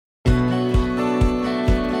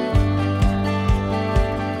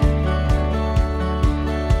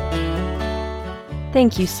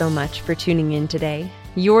Thank you so much for tuning in today.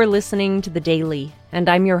 You're listening to The Daily, and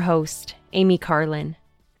I'm your host, Amy Carlin.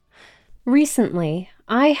 Recently,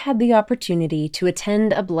 I had the opportunity to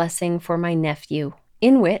attend a blessing for my nephew,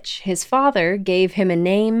 in which his father gave him a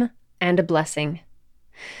name and a blessing.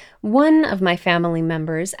 One of my family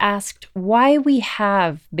members asked why we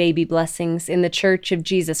have baby blessings in the Church of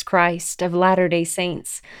Jesus Christ of Latter-day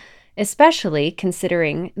Saints, especially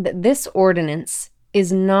considering that this ordinance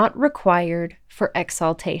is not required for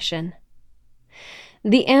exaltation.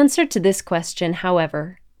 The answer to this question,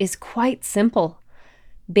 however, is quite simple.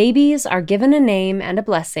 Babies are given a name and a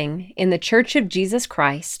blessing in the Church of Jesus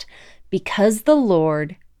Christ because the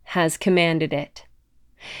Lord has commanded it.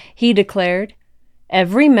 He declared,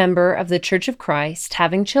 "Every member of the Church of Christ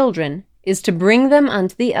having children is to bring them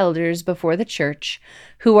unto the elders before the church,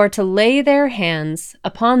 who are to lay their hands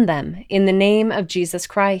upon them in the name of Jesus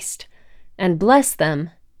Christ, and bless them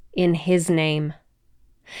in his name."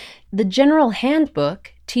 The General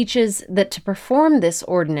Handbook teaches that to perform this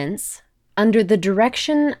ordinance, under the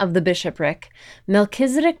direction of the bishopric,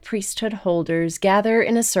 Melchizedek priesthood holders gather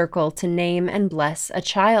in a circle to name and bless a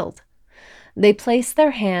child. They place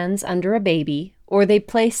their hands under a baby, or they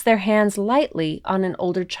place their hands lightly on an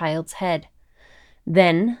older child's head.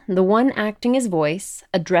 Then, the one acting as voice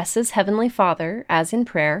addresses Heavenly Father, as in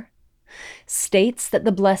prayer, states that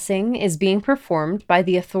the blessing is being performed by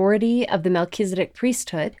the authority of the Melchizedek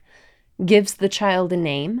priesthood, gives the child a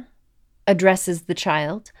name, addresses the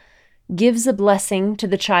child, gives a blessing to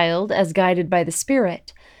the child as guided by the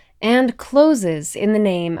Spirit, and closes in the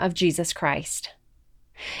name of Jesus Christ.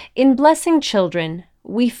 In blessing children,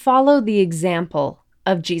 we follow the example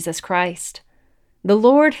of Jesus Christ. The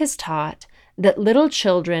Lord has taught that little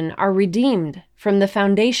children are redeemed from the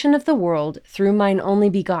foundation of the world through mine only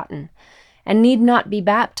begotten, and need not be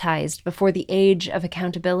baptized before the age of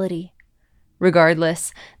accountability.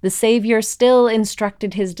 Regardless, the Savior still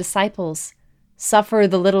instructed his disciples, "Suffer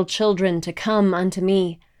the little children to come unto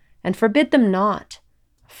me, and forbid them not,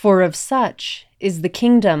 for of such is the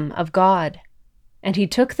kingdom of God." And he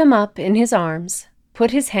took them up in his arms,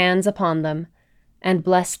 put his hands upon them, and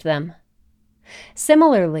blessed them.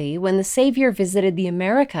 Similarly, when the Savior visited the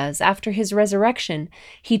Americas after his resurrection,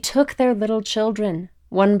 he took their little children,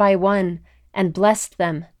 one by one, and blessed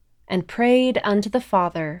them, and prayed unto the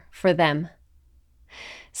Father for them.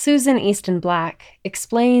 Susan Easton Black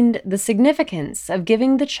explained the significance of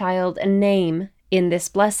giving the child a name in this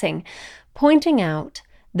blessing, pointing out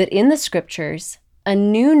that in the Scriptures, a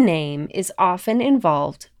new name is often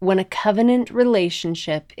involved when a covenant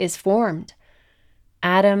relationship is formed.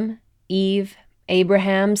 Adam, Eve,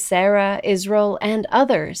 Abraham, Sarah, Israel, and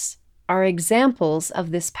others are examples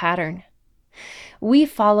of this pattern. We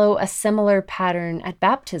follow a similar pattern at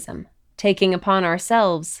baptism, taking upon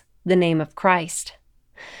ourselves the name of Christ.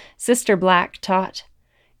 Sister Black taught,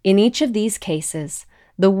 in each of these cases,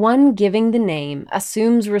 the one giving the name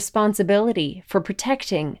assumes responsibility for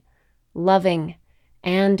protecting, loving,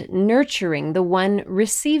 and nurturing the one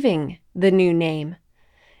receiving the new name,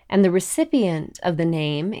 and the recipient of the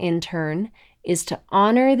name, in turn, is to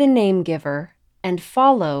honor the name giver and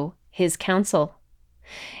follow his counsel.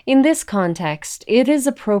 In this context, it is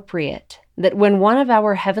appropriate that when one of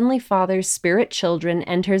our Heavenly Father's spirit children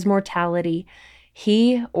enters mortality,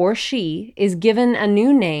 he or she is given a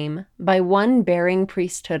new name by one bearing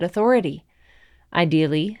priesthood authority,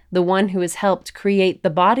 ideally the one who has helped create the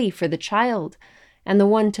body for the child, and the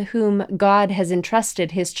one to whom God has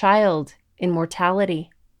entrusted his child in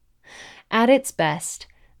mortality. At its best,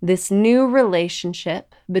 this new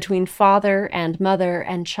relationship between father and mother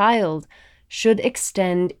and child should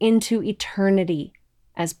extend into eternity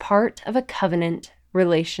as part of a covenant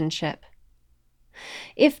relationship.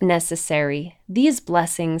 If necessary, these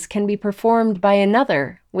blessings can be performed by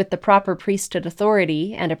another with the proper priesthood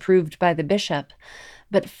authority and approved by the bishop,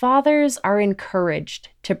 but fathers are encouraged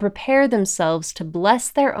to prepare themselves to bless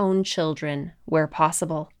their own children where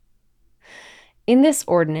possible. In this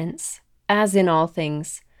ordinance, as in all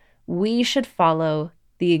things, we should follow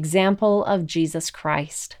the example of Jesus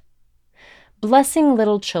Christ. Blessing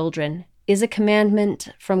little children is a commandment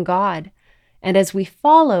from God, and as we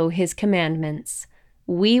follow his commandments,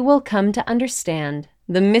 we will come to understand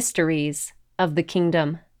the mysteries of the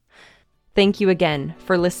kingdom. Thank you again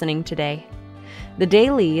for listening today. The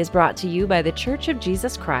Daily is brought to you by the Church of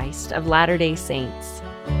Jesus Christ of Latter-day Saints.